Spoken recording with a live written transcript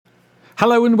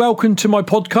Hello and welcome to my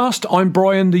podcast. I'm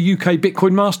Brian, the UK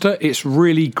Bitcoin Master. It's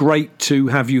really great to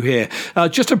have you here.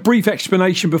 Just a brief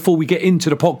explanation before we get into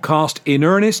the podcast in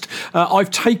earnest. I've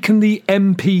taken the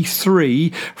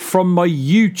MP3 from my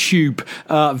YouTube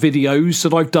videos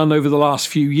that I've done over the last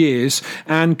few years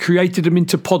and created them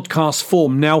into podcast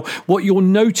form. Now, what you'll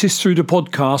notice through the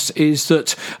podcast is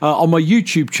that on my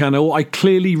YouTube channel, I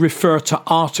clearly refer to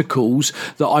articles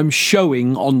that I'm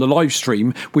showing on the live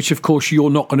stream, which of course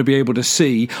you're not going to be able to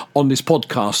see on this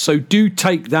podcast. So do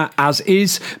take that as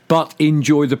is, but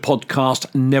enjoy the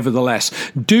podcast nevertheless.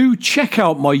 Do check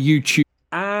out my YouTube.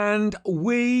 And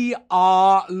we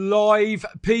are live,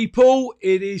 people.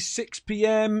 It is 6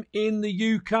 p.m. in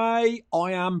the UK.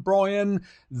 I am Brian,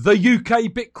 the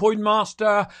UK Bitcoin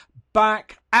Master,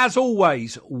 back as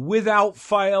always, without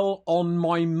fail, on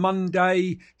my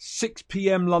Monday, 6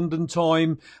 p.m. London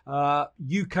time,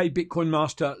 UK Bitcoin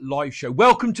Master live show.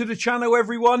 Welcome to the channel,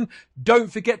 everyone.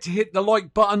 Don't forget to hit the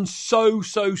like button. So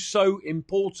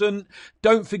important.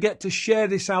 Don't forget to share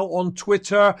this out on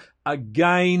Twitter.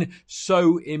 Again,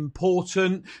 so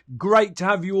important. Great to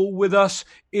have you all with us.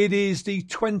 It is the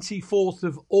 24th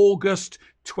of August,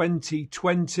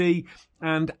 2020.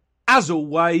 And as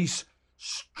always,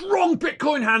 strong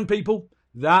Bitcoin hand, people.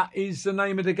 That is the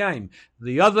name of the game.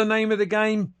 The other name of the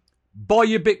game, buy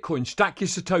your Bitcoin, stack your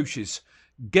Satoshis,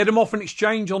 get them off an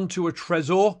exchange onto a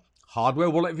Trezor, hardware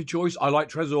wallet of your choice. I like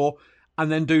Trezor.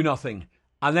 And then do nothing.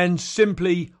 And then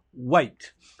simply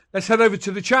wait. Let's head over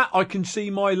to the chat. I can see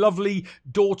my lovely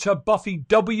daughter Buffy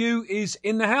W is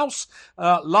in the house.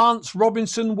 Lance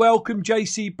Robinson, welcome.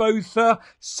 JC Botha,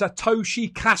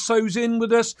 Satoshi Casso's in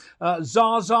with us.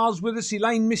 Zaza's with us.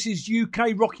 Elaine Mrs.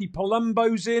 UK, Rocky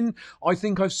Palumbo's in. I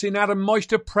think I've seen Adam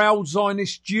Meister, Proud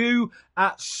Zionist Jew,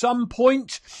 at some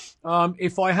point.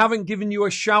 If I haven't given you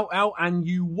a shout out and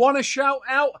you want a shout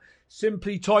out,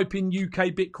 simply type in UK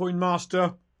Bitcoin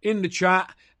Master in the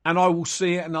chat, and I will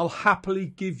see it and I'll happily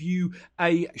give you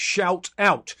a shout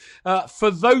out.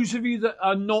 For those of you that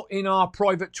are not in our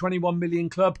private 21 million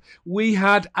club, we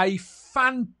had a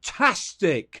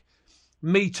fantastic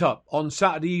meetup on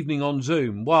Saturday evening on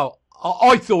Zoom. Well,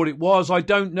 I thought it was. I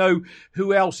don't know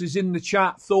who else is in the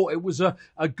chat thought it was a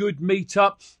good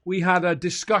meetup. We had a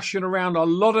discussion around a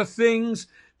lot of things.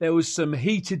 There was some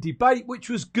heated debate, which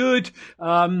was good.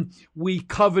 We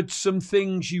covered some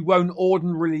things you won't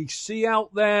ordinarily see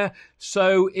out there.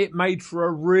 So it made for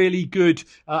a really good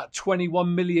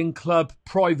 21 million club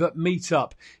private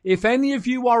meetup. If any of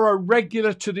you are a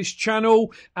regular to this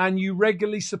channel and you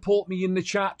regularly support me in the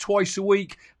chat twice a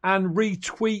week and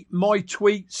retweet my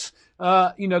tweets,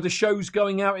 the show's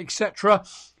going out, etc.,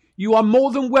 you are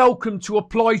more than welcome to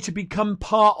apply to become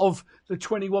part of the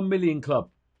 21 million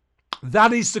club.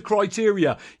 That is the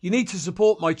criteria. You need to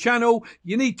support my channel,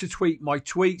 you need to tweet my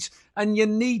tweets, and you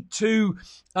need to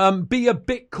be a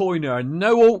Bitcoiner.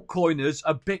 No altcoiners,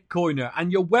 a Bitcoiner.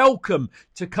 And you're welcome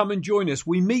to come and join us.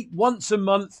 We meet once a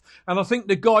month, and I think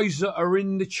the guys that are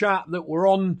in the chat that were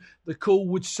on the call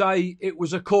would say it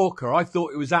was a corker. I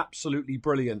thought it was absolutely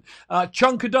brilliant.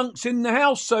 Chunkadunk's in the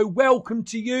house, so welcome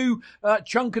to you,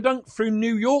 Chunkadunk from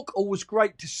New York. Always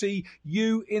great to see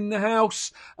you in the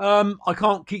house. I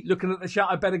can't keep looking at the chat.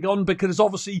 I better go on, because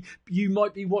obviously you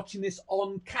might be watching this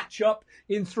on catch-up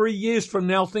in 3 years from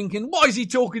now thinking, why is he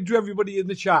talking to everybody in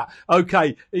the chat?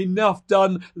 Okay, enough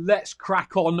done. Let's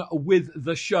crack on with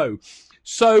the show.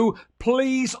 So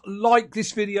please like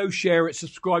this video, share it,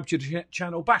 subscribe to the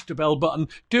channel, bash the bell button,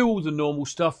 do all the normal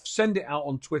stuff, send it out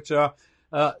on Twitter.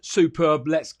 Superb.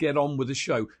 Let's get on with the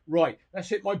show. Right, let's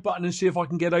hit my button and see if I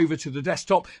can get over to the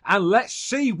desktop, and let's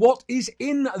see what is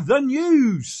in the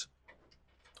news.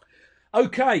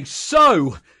 Okay,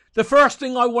 so the first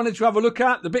thing I wanted to have a look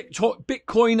at, the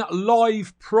Bitcoin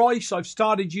live price. I've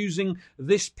started using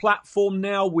this platform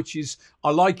now, which is, I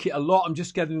like it a lot. I'm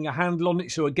just getting a handle on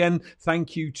it. So again,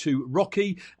 thank you to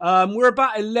Rocky. We're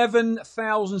about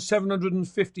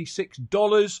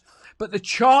 $11,756. But the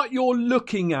chart you're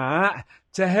looking at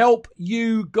to help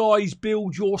you guys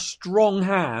build your strong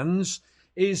hands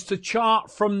is the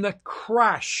chart from the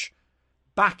crash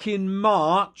back in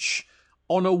March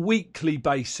on a weekly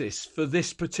basis for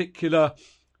this particular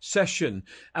session.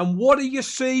 And what do you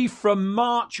see from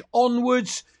March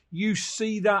onwards? You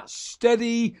see that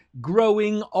steady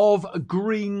growing of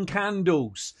green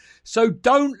candles. So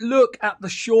don't look at the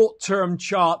short-term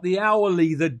chart, the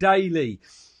hourly, the daily.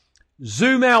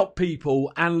 Zoom out,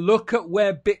 people, and look at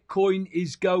where Bitcoin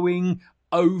is going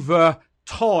over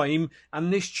time,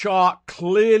 and this chart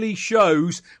clearly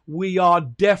shows we are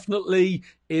definitely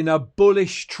in a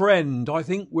bullish trend. I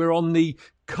think we're on the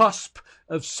cusp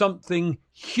of something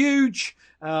huge,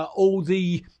 All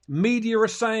the media are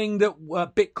saying that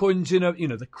Bitcoin's in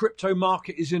the crypto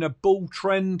market is in a bull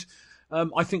trend.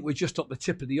 I think we're just at the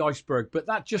tip of the iceberg, but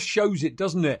that just shows it,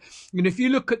 doesn't it? If you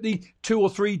look at the 2 or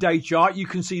 3 day chart, you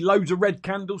can see loads of red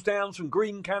candles down, some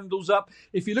green candles up.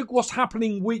 If you look what's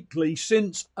happening weekly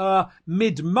since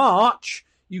mid-March,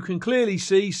 you can clearly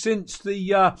see since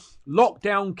the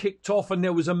lockdown kicked off and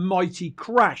there was a mighty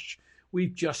crash,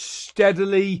 we've just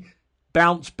steadily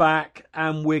bounced back,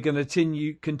 and we're going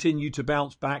to continue to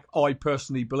bounce back, I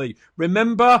personally believe.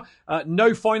 Remember,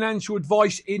 no financial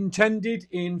advice intended.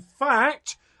 In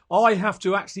fact, I have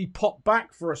to actually pop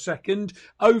back for a second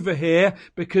over here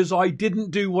because I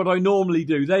didn't do what I normally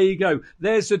do. There you go.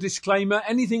 There's a disclaimer.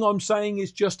 Anything I'm saying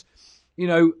is just,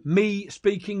 me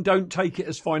speaking. Don't take it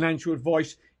as financial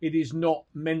advice. It is not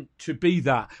meant to be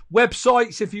that.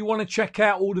 Websites, if you want to check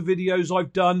out all the videos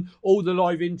I've done, all the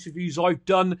live interviews I've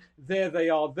done, there they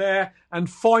are there. And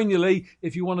finally,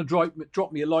 if you want to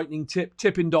drop me a lightning tip,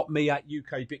 tipping.me at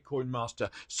UK Bitcoin Master.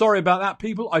 Sorry about that,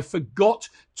 people. I forgot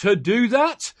to do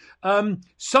that.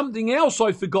 Something else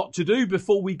I forgot to do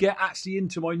before we get actually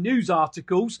into my news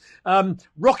articles.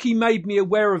 Rocky made me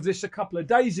aware of this a couple of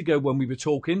days ago when we were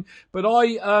talking, but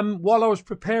while I was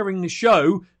preparing the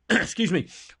show, excuse me,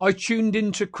 I tuned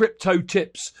into Crypto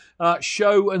Tips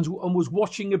show and was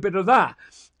watching a bit of that.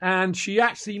 And she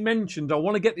actually mentioned, I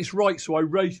want to get this right, so I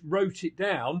wrote it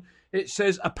down. It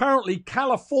says, apparently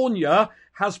California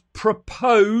has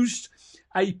proposed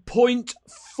a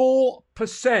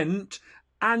 0.4%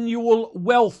 annual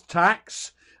wealth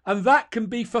tax, and that can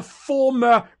be for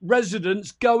former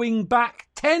residents going back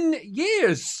 10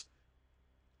 years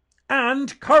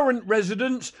and current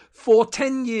residents for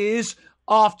 10 years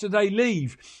after they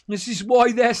leave. This is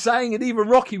why they're saying, and even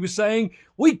Rocky was saying,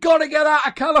 we got to get out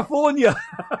of California.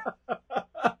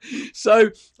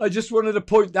 So I just wanted to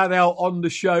point that out on the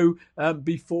show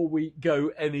before we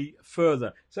go any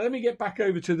further. So let me get back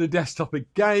over to the desktop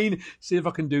again, see if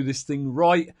I can do this thing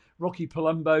right. Rocky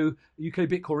Palumbo, UK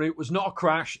Bitcoin, it was not a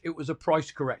crash, it was a price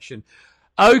correction.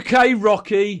 Okay,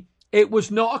 Rocky, it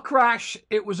was not a crash,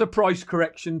 it was a price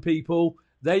correction, people.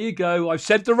 There you go. I've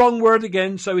said the wrong word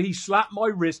again, so he slapped my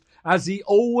wrist, as he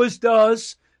always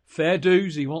does. Fair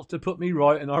dues. He wants to put me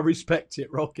right, and I respect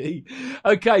it, Rocky.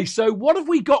 Okay, so what have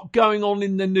we got going on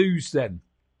in the news then?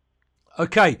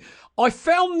 Okay, I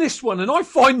found this one, and I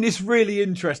find this really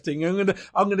interesting. I'm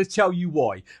going to tell you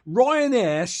why.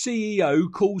 Ryanair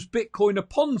CEO calls Bitcoin a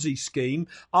Ponzi scheme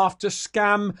after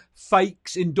scam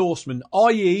fakes endorsement,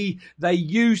 i.e. they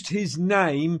used his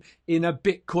name in a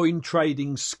Bitcoin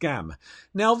trading scam.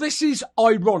 Now, this is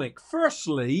ironic.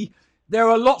 Firstly, there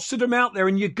are lots of them out there,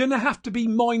 and you're going to have to be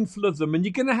mindful of them, and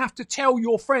you're going to have to tell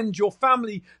your friends, your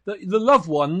family, the loved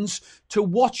ones to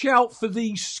watch out for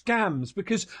these scams,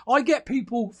 because I get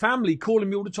family calling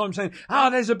me all the time saying,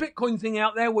 there's a Bitcoin thing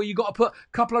out there where you got to put a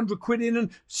couple £100 in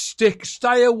and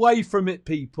stay away from it,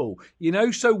 people.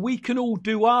 So we can all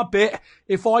do our bit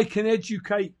if I can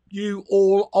educate you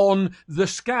all on the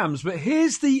scams. But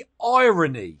here's the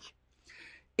irony.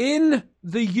 In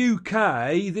the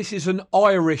UK, this is an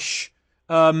Irish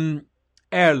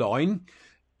airline.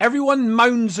 Everyone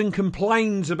moans and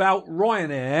complains about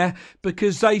Ryanair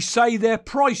because they say their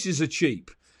prices are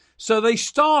cheap. So they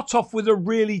start off with a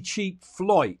really cheap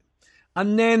flight.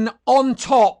 And then on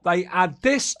top, they add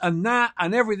this and that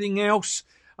and everything else.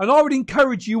 And I would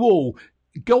encourage you all,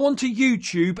 go onto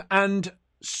YouTube and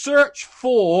search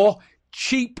for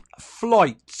cheap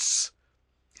flights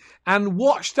and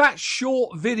watch that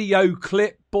short video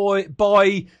clip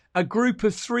by a group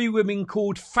of 3 women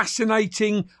called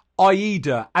Fascinating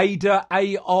Aida,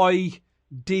 A-I-D-A,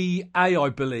 I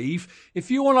believe.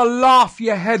 If you want to laugh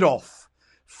your head off,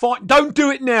 don't do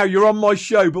it now, you're on my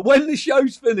show, but when the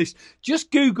show's finished,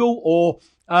 just Google or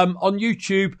on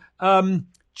YouTube,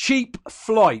 cheap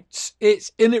flights.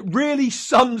 And it really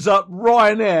sums up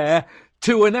Ryanair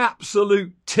to an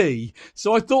absolute T.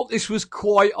 So I thought this was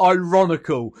quite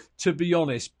ironical, to be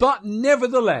honest. But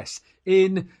nevertheless,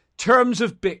 in terms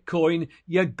of Bitcoin,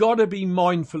 you got to be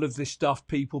mindful of this stuff,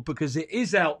 people, because it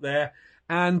is out there.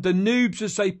 And the noobs,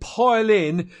 as they pile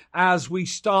in, as we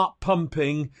start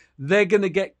pumping, they're going to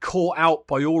get caught out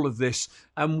by all of this.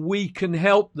 And we can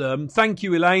help them. Thank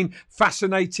you, Elaine.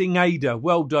 Fascinating Ada.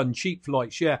 Well done. Cheap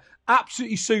flights. Yeah,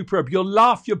 absolutely superb. You'll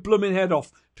laugh your blooming head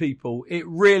off, people. It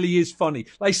really is funny.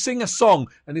 They sing a song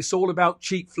and it's all about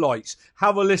cheap flights.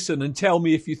 Have a listen and tell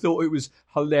me if you thought it was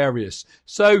hilarious.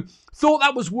 So, thought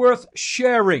that was worth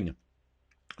sharing.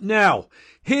 Now,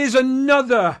 here's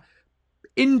another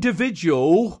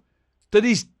individual that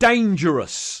is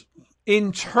dangerous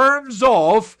in terms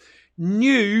of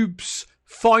noobs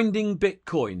Finding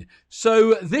Bitcoin.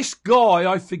 So this guy,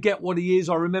 I forget what he is.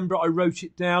 I remember I wrote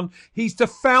it down. He's the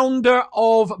founder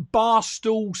of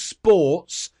Barstool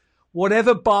Sports,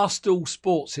 whatever Barstool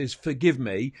Sports is, forgive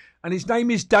me. And his name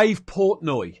is Dave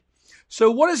Portnoy. So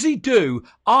what does he do?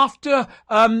 After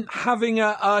having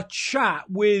a chat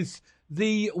with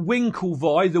the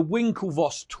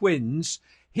Winklevoss twins,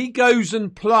 he goes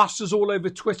and plasters all over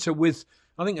Twitter with,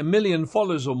 I think, 1 million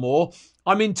followers or more.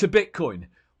 I'm into Bitcoin.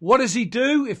 What does he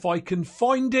do? If I can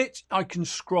find it, I can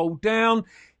scroll down.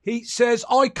 He says,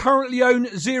 I currently own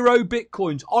 0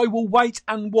 Bitcoins. I will wait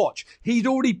and watch. He'd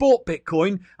already bought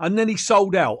Bitcoin and then he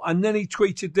sold out. And then he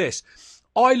tweeted this.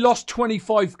 I lost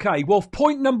 25k. Well,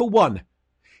 point number 1,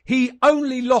 he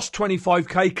only lost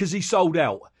 25k because he sold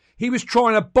out. He was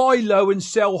trying to buy low and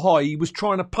sell high. He was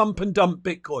trying to pump and dump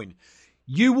Bitcoin.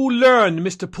 You will learn,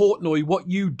 Mr. Portnoy, what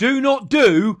you do not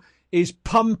do is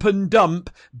pump and dump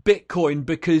Bitcoin,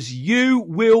 because you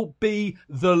will be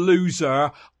the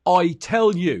loser, I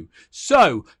tell you.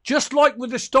 So, just like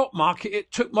with the stock market,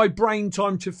 it took my brain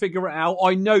time to figure it out.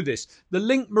 I know this. The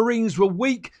link marines were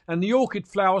weak and the orchid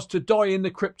flowers to die in the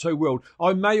crypto world.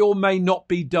 I may or may not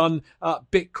be done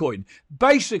Bitcoin.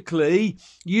 Basically,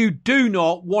 you do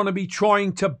not want to be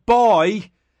trying to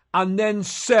buy and then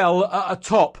sell at a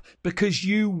top, because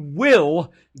you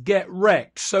will get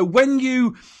wrecked. So when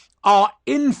you are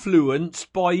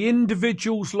influenced by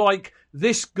individuals like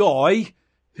this guy,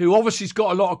 who obviously has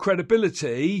got a lot of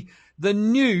credibility, the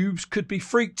noobs could be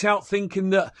freaked out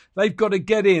thinking that they've got to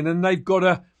get in and they've got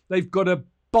to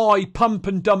buy, pump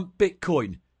and dump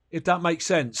Bitcoin, if that makes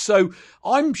sense. So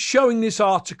I'm showing this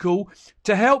article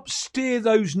to help steer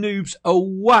those noobs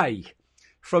away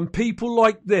from people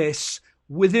like this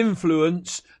with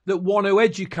influence that want to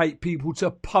educate people to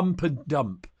pump and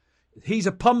dump. He's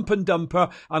a pump and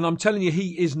dumper, and I'm telling you,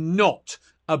 he is not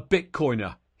a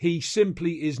Bitcoiner. He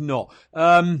simply is not.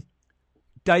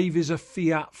 Dave is a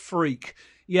fiat freak.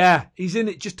 Yeah, he's in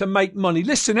it just to make money.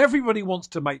 Listen, everybody wants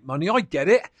to make money. I get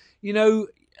it. You know,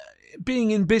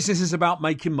 being in business is about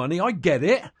making money. I get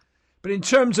it. But in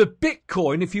terms of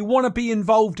Bitcoin, if you want to be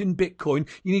involved in Bitcoin,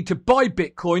 you need to buy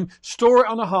Bitcoin, store it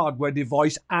on a hardware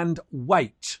device, and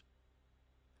wait.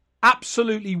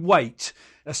 Absolutely wait.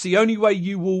 That's the only way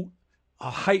you will...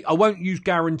 I won't use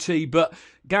guarantee, but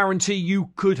guarantee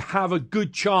you could have a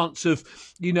good chance of,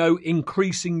 you know,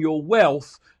 increasing your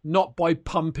wealth, not by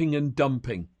pumping and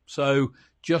dumping. So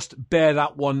just bear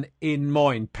that one in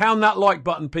mind. Pound that like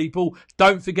button, people.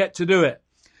 Don't forget to do it.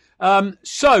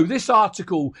 So this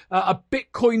article, a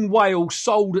Bitcoin whale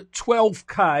sold at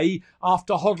 12k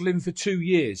after hodling for 2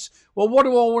 years. Well, what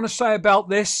do I want to say about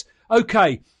this?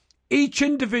 Okay. Each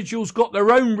individual's got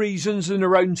their own reasons and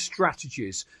their own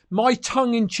strategies. My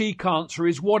tongue-in-cheek answer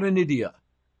is, what an idiot.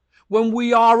 When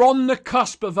we are on the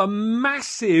cusp of a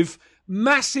massive,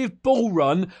 massive bull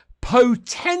run,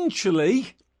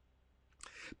 potentially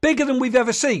bigger than we've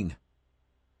ever seen,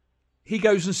 he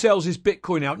goes and sells his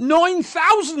Bitcoin out.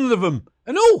 9,000 of them.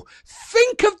 And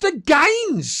think of the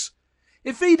gains.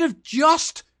 If he'd have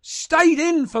just stayed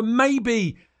in for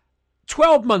maybe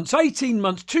 12 months, 18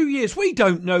 months, 2 years. We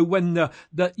don't know when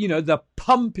the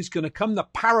pump is going to come, the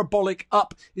parabolic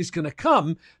up is going to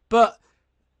come. But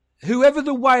whoever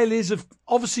the whale is have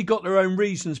obviously got their own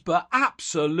reasons, but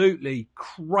absolutely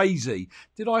crazy.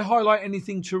 Did I highlight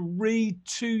anything to read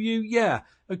to you? Yeah.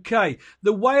 Okay.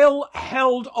 The whale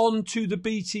held on to the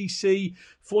BTC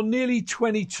for nearly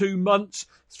 22 months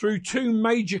through 2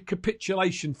 major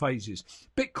capitulation phases.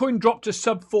 Bitcoin dropped to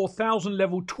sub 4,000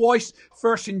 level twice,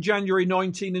 first in January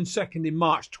 19 and second in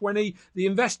March 20. The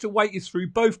investor waited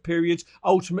through both periods,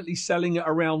 ultimately selling at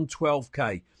around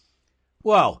 12k.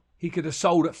 Well, he could have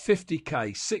sold at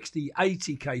 50k, 60,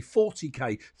 80k,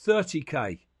 40k,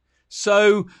 30k.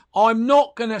 So I'm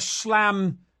not going to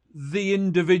slam the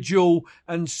individual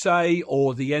and say,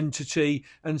 or the entity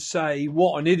and say,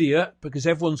 what an idiot, because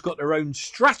everyone's got their own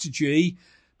strategy.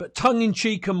 But tongue in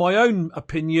cheek, in my own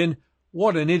opinion,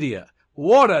 what an idiot.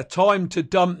 What a time to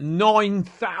dump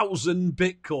 9,000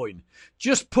 Bitcoin.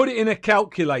 Just put it in a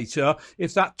calculator.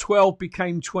 If that 12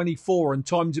 became 24 and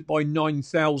times it by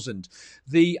 9,000,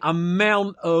 the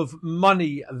amount of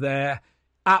money there,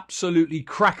 absolutely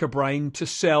crack a brain to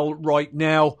sell right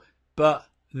now. But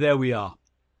there we are.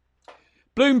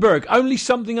 Bloomberg, only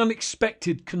something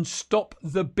unexpected can stop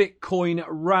the Bitcoin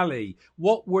rally.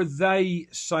 What were they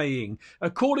saying?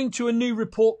 According to a new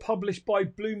report published by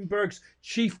Bloomberg's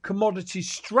chief commodities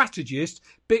strategist,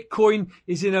 Bitcoin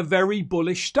is in a very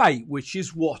bullish state, which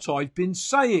is what I've been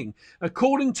saying.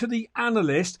 According to the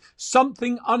analyst,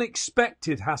 something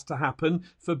unexpected has to happen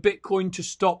for Bitcoin to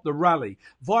stop the rally.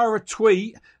 Via a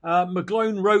tweet,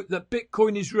 McGlone wrote that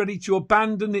Bitcoin is ready to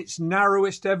abandon its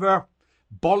narrowest ever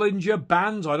Bollinger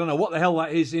Bands, I don't know what the hell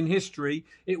that is in history.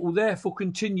 It will therefore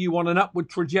continue on an upward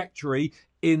trajectory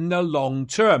in the long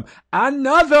term.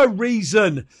 Another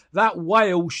reason that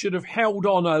whales should have held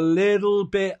on a little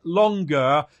bit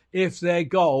longer if their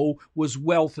goal was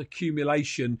wealth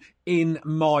accumulation, in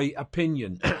my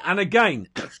opinion. And again,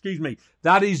 excuse me,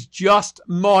 that is just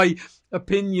my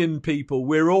opinion, people.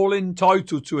 We're all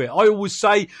entitled to it. I always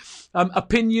say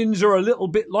opinions are a little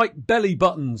bit like belly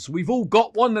buttons. We've all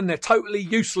got one and they're totally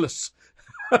useless.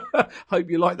 Hope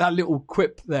you like that little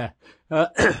quip there.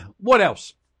 What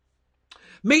else?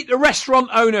 Meet the restaurant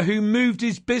owner who moved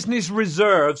his business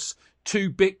reserves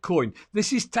to Bitcoin.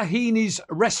 This is Tahini's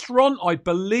restaurant. I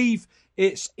believe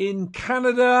it's in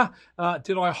Canada.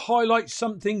 Did I highlight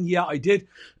something? Yeah, I did.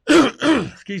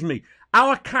 Excuse me.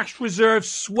 Our cash reserves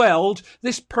swelled.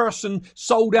 This person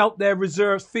sold out their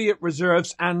reserves, fiat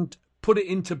reserves, and put it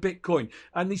into Bitcoin.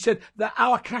 And he said that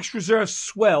our cash reserves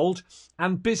swelled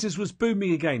and business was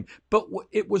booming again. But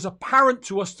it was apparent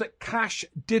to us that cash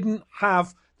didn't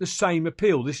have the same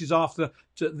appeal. This is after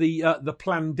the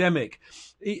pandemic.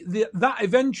 That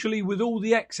eventually, with all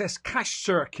the excess cash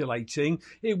circulating,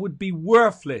 it would be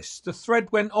worthless. The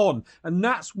thread went on, and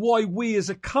that's why we as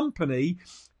a company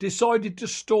decided to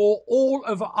store all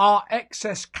of our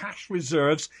excess cash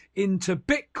reserves into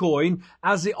Bitcoin,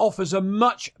 as it offers a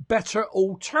much better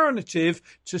alternative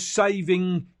to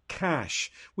saving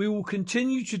cash. We will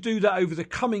continue to do that over the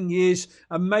coming years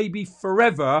and maybe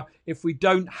forever if we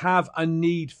don't have a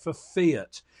need for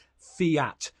fiat.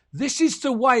 This is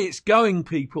the way it's going,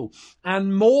 people.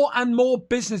 And more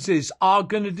businesses are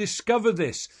going to discover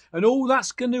this. And all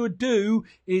that's going to do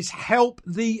is help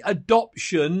the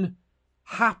adoption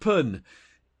happen.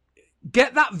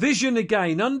 Get that vision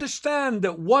again. Understand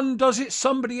that one does it,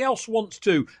 somebody else wants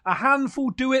to. A handful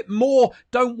do it, more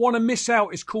don't want to miss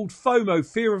out. It's called FOMO,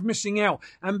 fear of missing out.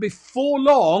 And before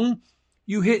long,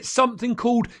 you hit something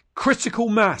called critical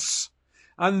mass.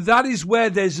 And that is where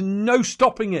there's no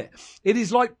stopping it. It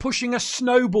is like pushing a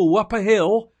snowball up a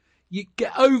hill. You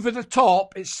get over the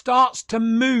top, it starts to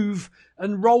move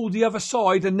and roll the other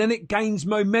side, and then it gains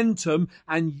momentum,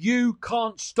 and you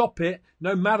can't stop it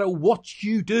no matter what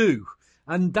you do.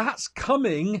 And that's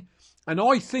coming. And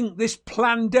I think this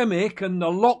pandemic and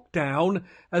the lockdown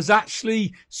has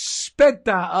actually sped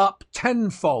that up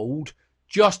tenfold,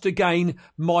 just again,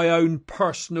 my own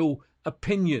personal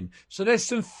opinion. So there's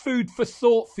some food for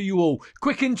thought for you all.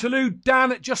 Quick interlude,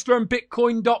 Dan at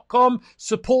justlearnbitcoin.com.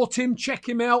 Support him, check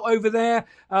him out over there.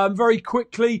 Very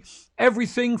quickly,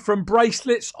 everything from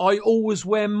bracelets. I always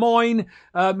wear mine.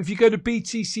 If you go to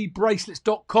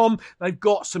btcbracelets.com, they've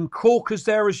got some corkers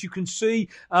there, as you can see.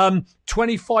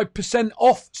 25%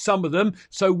 off some of them,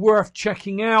 so worth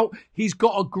checking out. He's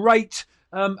got a great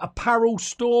apparel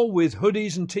store with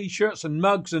hoodies and t-shirts and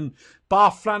mugs and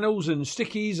bar flannels and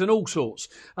stickies and all sorts.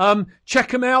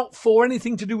 Check them out for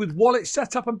anything to do with wallet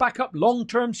setup and backup,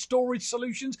 long-term storage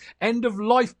solutions,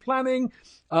 end-of-life planning.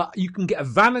 You can get a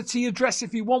vanity address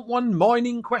if you want one,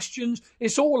 mining questions.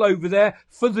 It's all over there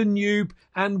for the noob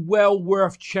and well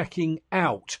worth checking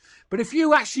out. But if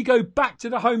you actually go back to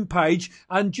the homepage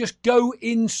and just go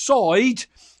inside,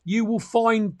 you will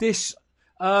find this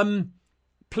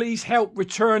please help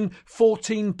return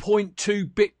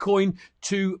 14.2 Bitcoin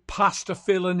to Pastor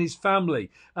Phil and his family.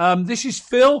 This is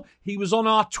Phil. He was on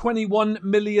our 21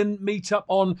 million meetup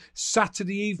on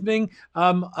Saturday evening.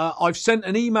 I've sent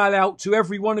an email out to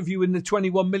every one of you in the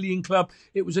 21 million club.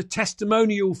 It was a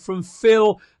testimonial from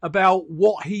Phil about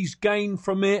what he's gained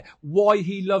from it, why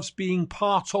he loves being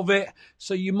part of it.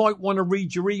 So you might want to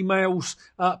read your emails,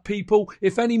 people.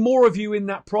 If any more of you in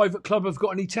that private club have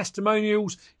got any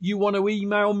testimonials you want to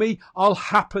email me, I'll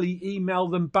happily email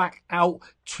them back out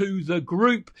to the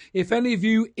group. If any of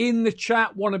you in the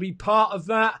chat want to be part of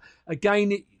that,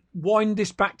 again, wind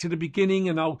this back to the beginning,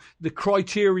 and the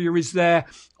criteria is there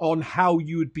on how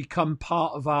you would become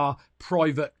part of our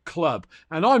private club.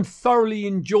 And I'm thoroughly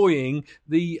enjoying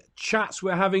the chats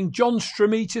we're having. John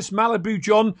Stramitis, Malibu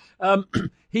John,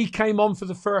 he came on for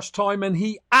the first time and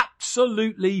he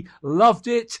absolutely loved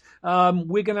it.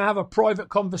 We're going to have a private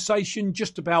conversation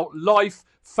just about life,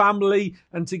 family,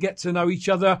 and to get to know each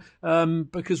other,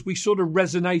 because we sort of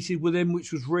resonated with him,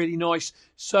 which was really nice.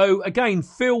 So again,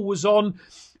 Phil was on.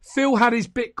 Phil had his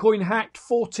Bitcoin hacked,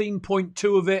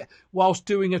 14.2 of it, whilst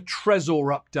doing a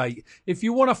Trezor update. If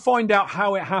you want to find out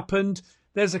how it happened,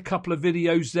 there's a couple of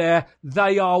videos there.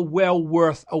 They are well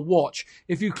worth a watch.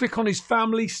 If you click on his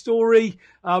family story,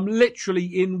 literally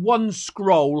in one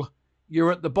scroll,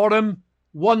 you're at the bottom.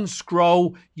 One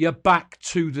scroll, you're back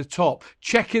to the top.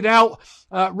 Check it out.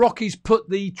 Rocky's put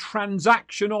the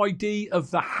transaction ID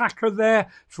of the hacker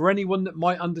there for anyone that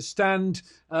might understand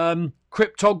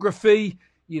cryptography.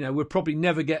 You know, we'll probably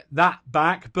never get that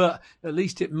back, but at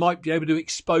least it might be able to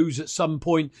expose at some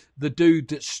point the dude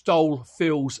that stole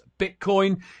Phil's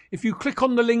Bitcoin. If you click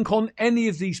on the link on any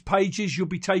of these pages, you'll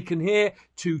be taken here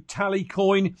to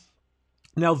Tallycoin.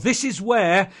 Now, this is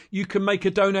where you can make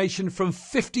a donation from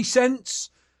 50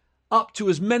 cents up to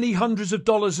as many hundreds of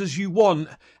dollars as you want.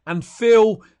 And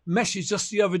Phil messaged us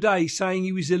the other day saying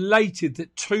he was elated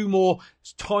that 2 more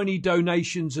tiny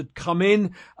donations had come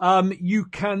in. You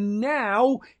can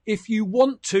now, if you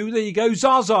want to, there you go,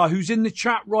 Zaza, who's in the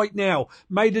chat right now,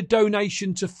 made a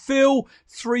donation to Phil,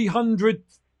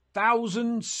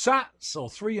 300,000 sats, or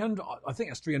 300, I think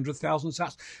that's 300,000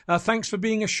 sats. Thanks for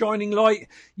being a shining light.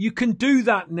 You can do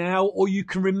that now, or you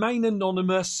can remain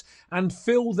anonymous, and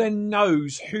Phil then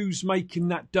knows who's making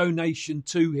that donation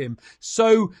to him.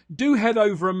 So do head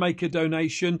over and make a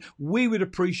donation. We would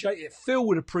appreciate it. Phil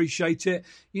would appreciate it.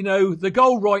 You know, the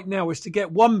goal right now is to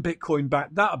get 1 Bitcoin back.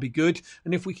 That'll be good.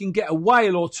 And if we can get a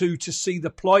whale or 2 to see the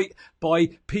plight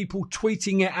by people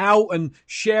tweeting it out and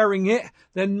sharing it,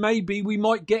 then maybe we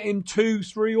might get him 2,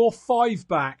 3 or 5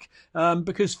 back,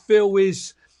 because Phil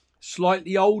is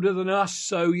slightly older than us.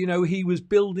 So, you know, he was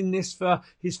building this for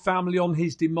his family on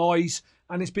his demise,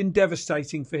 and it's been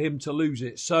devastating for him to lose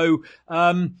it. So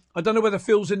I don't know whether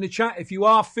Phil's in the chat. If you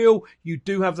are, Phil, you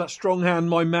do have that strong hand,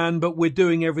 my man, but we're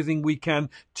doing everything we can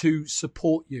to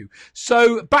support you.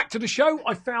 So back to the show.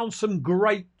 I found some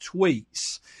great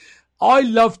tweets. I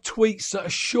love tweets that are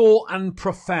short and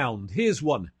profound. Here's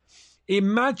one.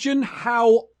 Imagine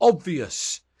how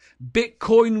obvious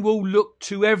Bitcoin will look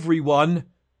to everyone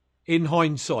in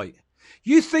hindsight.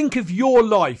 You think of your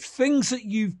life, things that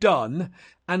you've done,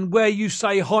 and where you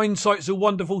say hindsight's a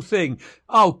wonderful thing.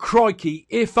 Oh, crikey,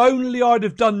 if only I'd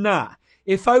have done that.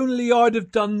 If only I'd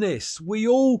have done this. We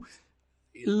all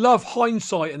love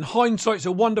hindsight, and hindsight's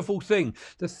a wonderful thing.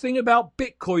 The thing about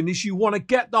Bitcoin is you want to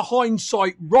get the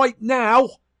hindsight right now,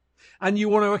 and you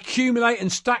want to accumulate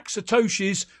and stack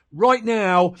Satoshis right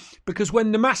now, because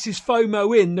when the masses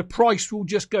FOMO in, the price will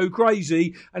just go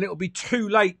crazy, and it'll be too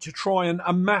late to try and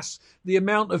amass the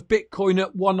amount of Bitcoin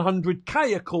at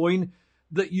 100k a coin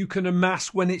that you can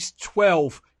amass when it's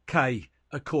 12k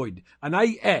a coin. An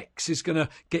 8x is going to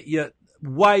get you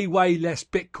way, way less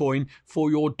Bitcoin for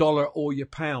your dollar or your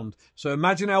pound. So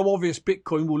imagine how obvious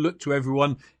Bitcoin will look to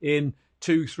everyone in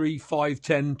 2, 3, 5,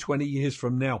 10, 20 years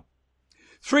from now.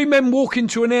 3 men walk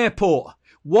into an airport.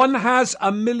 One has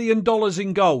 $1 million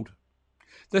in gold.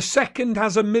 The second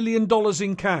has $1 million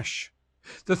in cash.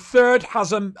 The third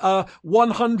has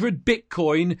 100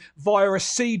 Bitcoin via a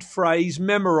seed phrase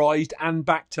memorized and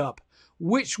backed up.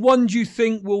 Which one do you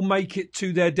think will make it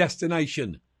to their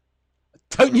destination?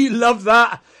 Don't you love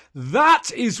that? That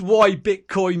is why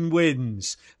Bitcoin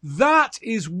wins. That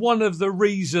is one of the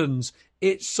reasons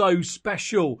it's so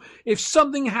special. If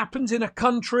something happens in a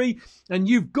country and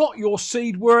you've got your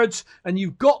seed words and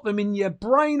you've got them in your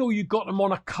brain, or you've got them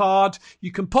on a card,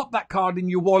 you can pop that card in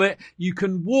your wallet. You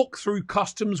can walk through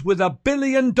customs with $1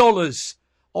 billion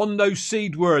on those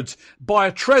seed words. Buy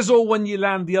a Trezor when you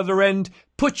land the other end.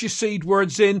 Put your seed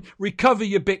words in, recover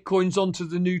your Bitcoins onto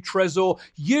the new Trezor.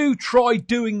 You try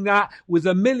doing that with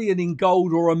 $1 million in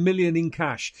gold or $1 million in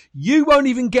cash. You won't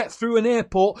even get through an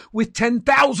airport with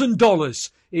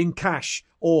 $10,000 in cash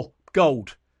or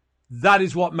gold. That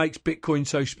is what makes Bitcoin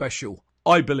so special,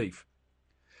 I believe.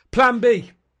 Plan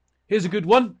B. Here's a good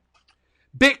one.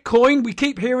 Bitcoin, we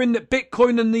keep hearing that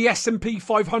Bitcoin and the S&P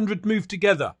 500 move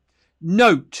together.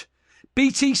 Note,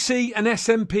 BTC and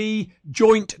S&P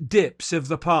joint dips of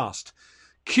the past.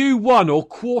 Q1, or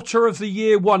quarter of the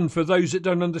year one, for those that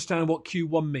don't understand what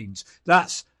Q1 means.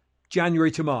 That's January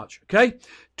to March, okay?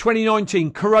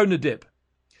 2019, Corona dip.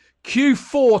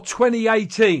 Q4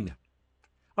 2018.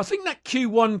 I think that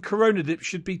Q1 Corona dip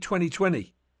should be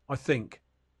 2020, I think.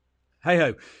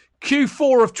 Hey-ho.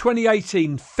 Q4 of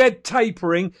 2018, Fed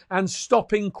tapering and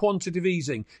stopping quantitative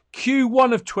easing.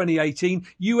 Q1 of 2018,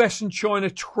 US and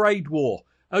China trade war.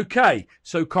 Okay,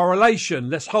 so correlation.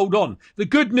 Let's hold on. The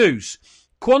good news.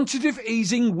 Quantitative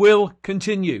easing will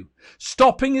continue.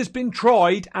 Stopping has been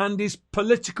tried and is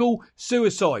political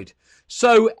suicide.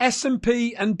 So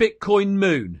S&P and Bitcoin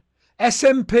moon.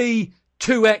 S&P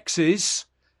 2x's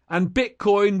and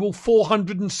Bitcoin will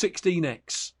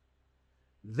 416x.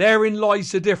 Therein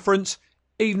lies the difference,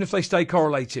 even if they stay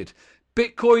correlated.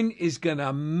 Bitcoin is going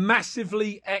to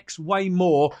massively X way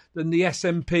more than the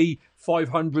S&P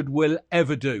 500 will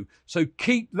ever do. So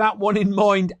keep that one in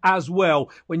mind as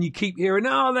well when you keep hearing,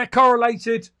 they're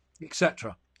correlated,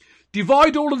 etc.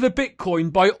 Divide all of the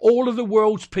Bitcoin by all of the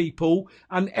world's people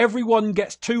and everyone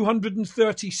gets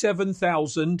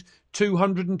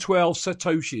 237,212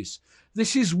 Satoshis.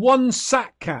 This is one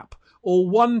sat cap or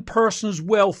one person's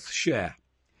wealth share.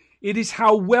 It is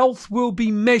how wealth will be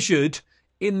measured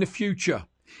in the future.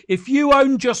 If you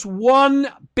own just one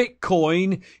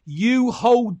Bitcoin, you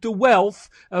hold the wealth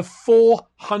of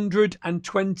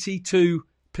 422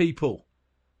 people.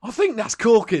 I think that's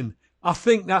corking. I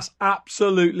think that's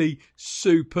absolutely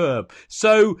superb.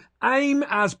 So aim,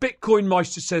 as Bitcoin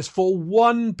Meister says, for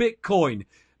one Bitcoin.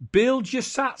 Build your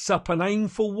sats up and aim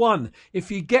for one.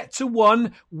 If you get to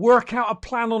one, work out a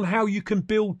plan on how you can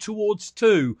build towards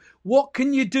two. What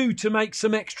can you do to make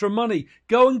some extra money?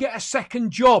 Go and get a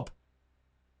second job.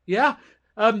 Yeah?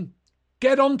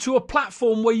 Get onto a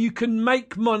platform where you can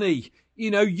make money.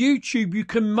 You know, YouTube, you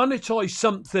can monetize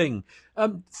something.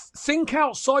 Think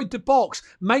outside the box.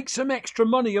 Make some extra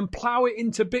money and plow it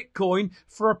into Bitcoin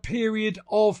for a period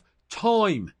of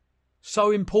time.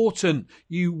 So important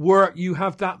you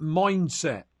have that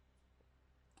mindset.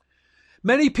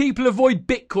 Many people avoid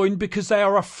Bitcoin because they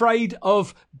are afraid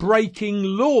of breaking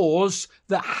laws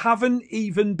that haven't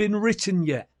even been written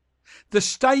yet. The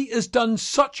state has done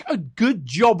such a good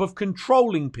job of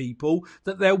controlling people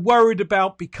that they're worried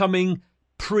about becoming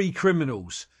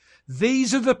pre-criminals.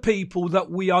 These are the people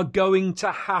that we are going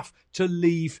to have to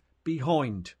leave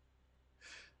behind.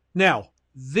 Now,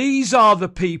 these are the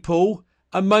people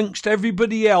amongst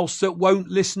everybody else that won't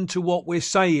listen to what we're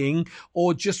saying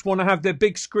or just want to have their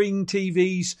big screen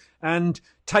TVs and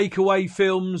take away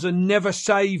films and never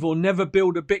save or never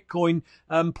build a Bitcoin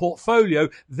portfolio.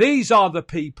 These are the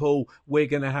people we're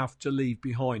going to have to leave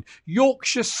behind.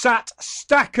 Yorkshire Sat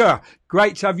Stacker,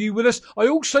 great to have you with us. I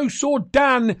also saw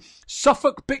Dan,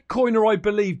 Suffolk Bitcoiner, I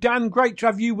believe. Dan, great to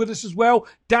have you with us as well.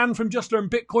 Dan from Just Learn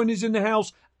Bitcoin is in the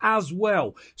house as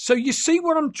well. So you see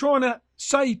what I'm trying to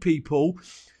say, people?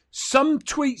 Some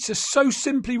tweets are so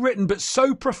simply written but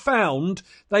so profound,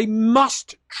 they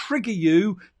must trigger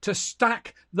you to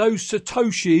stack those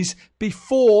Satoshis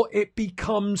before it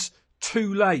becomes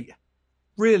too late.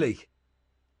 Really.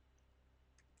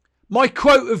 My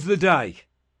quote of the day: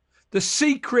 the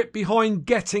secret behind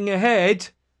getting ahead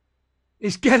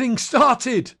is getting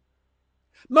started.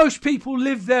 Most people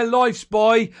live their lives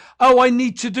by, I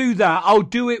need to do that. I'll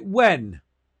do it when.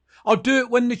 I'll do it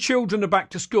when the children are back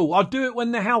to school. I'll do it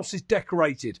when the house is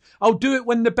decorated. I'll do it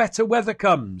when the better weather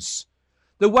comes.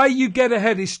 The way you get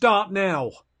ahead is start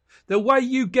now. The way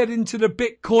you get into the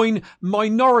Bitcoin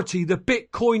minority, the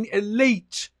Bitcoin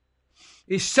elite,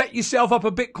 is set yourself up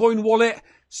a Bitcoin wallet,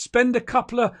 spend a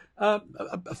couple of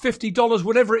 $50,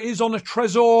 whatever it is, on a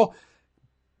Trezor,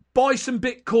 buy some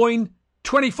Bitcoin,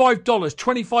 $25,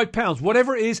 £25,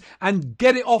 whatever it is, and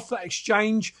get it off that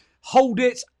exchange, hold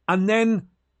it, and then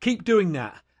keep doing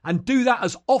that. And do that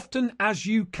as often as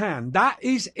you can. That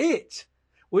is it.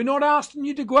 We're not asking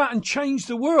you to go out and change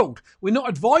the world. We're not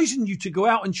advising you to go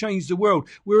out and change the world.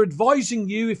 We're advising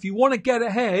you, if you want to get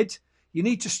ahead, you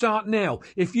need to start now.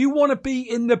 If you want to be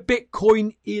in the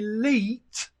Bitcoin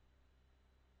elite,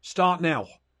 start now.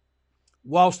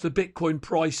 Whilst the Bitcoin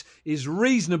price is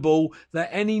reasonable, that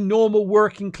any normal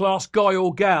working class guy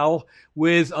or gal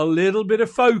with a little bit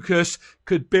of focus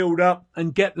could build up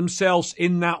and get themselves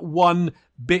in that one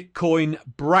Bitcoin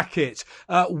bracket.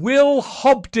 Will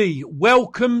Hobdy,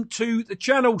 welcome to the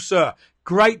channel, sir.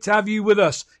 Great to have you with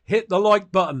us. Hit the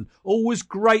like button. Always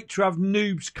great to have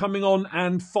noobs coming on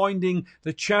and finding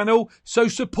the channel. So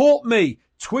support me.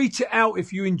 Tweet it out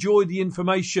if you enjoy the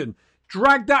information.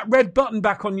 Drag that red button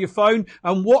back on your phone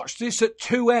and watch this at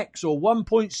 2x or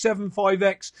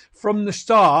 1.75x from the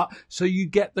start so you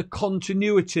get the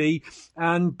continuity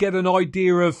and get an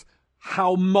idea of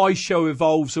how my show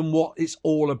evolves and what it's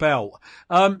all about.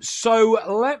 So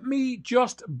let me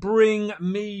just bring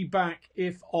me back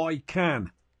if I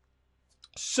can.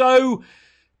 So,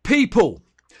 people,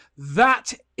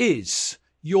 that is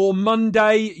your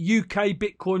Monday UK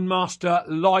Bitcoin Master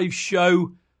live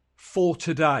show for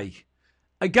today.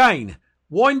 Again,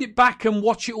 wind it back and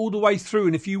watch it all the way through.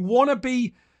 And if you want to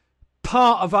be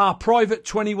part of our private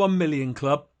 21 million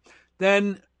club,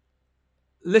 then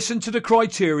listen to the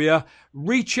criteria,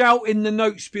 reach out in the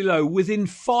notes below within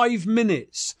 5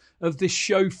 minutes of this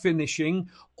show finishing.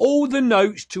 All the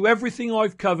notes to everything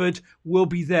I've covered will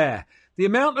be there. The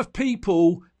amount of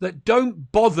people that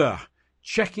don't bother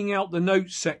checking out the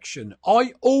notes section,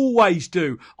 I always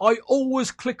do. I always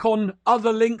click on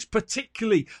other links,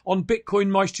 particularly on Bitcoin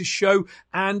Meister's show,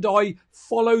 and I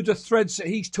follow the threads that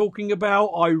he's talking about.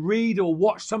 I read or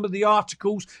watch some of the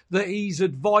articles that he's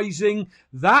advising.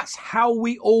 That's how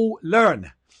we all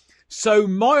learn. So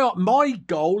my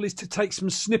goal is to take some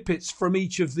snippets from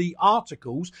each of the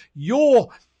articles. Your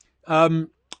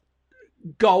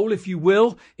goal, if you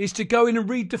will, is to go in and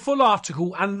read the full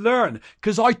article and learn,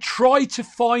 because I try to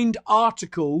find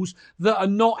articles that are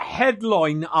not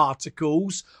headline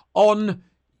articles on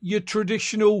your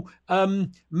traditional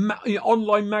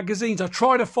online magazines. I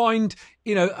try to find,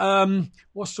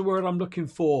 what's the word I'm looking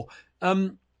for?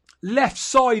 Left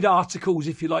side articles,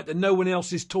 if you like, that no one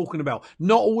else is talking about.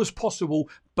 Not always possible,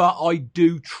 but I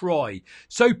do try.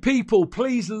 So people,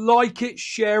 please like it,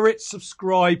 share it,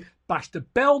 subscribe, bash the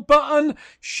bell button,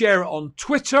 share it on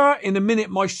Twitter. In a minute,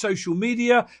 my social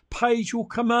media page will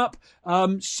come up.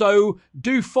 So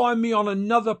do find me on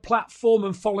another platform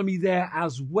and follow me there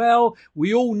as well.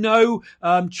 We all know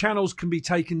channels can be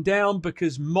taken down,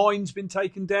 because mine's been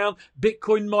taken down.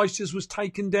 Bitcoin Meisters was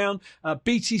taken down.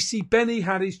 BTC Benny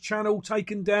had his channel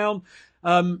taken down.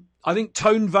 I think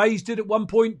Tone Vase did at one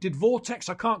point, did Vortex,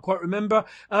 I can't quite remember.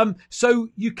 So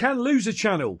you can lose a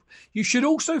channel. You should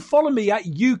also follow me at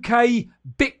UK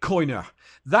Bitcoiner.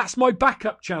 That's my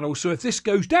backup channel. So if this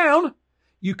goes down,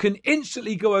 you can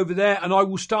instantly go over there and I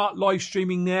will start live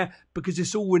streaming there, because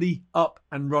it's already up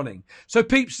and running. So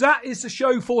peeps, that is the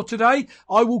show for today.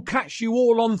 I will catch you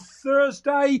all on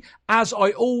Thursday, as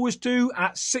I always do,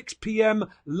 at 6 p.m.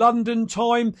 London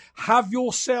time. Have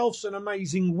yourselves an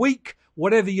amazing week.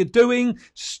 Whatever you're doing,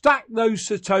 stack those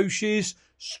Satoshis.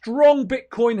 Strong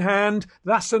Bitcoin hand.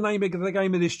 That's the name of the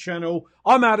game of this channel.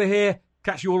 I'm out of here.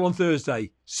 Catch you all on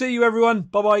Thursday. See you, everyone.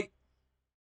 Bye-bye.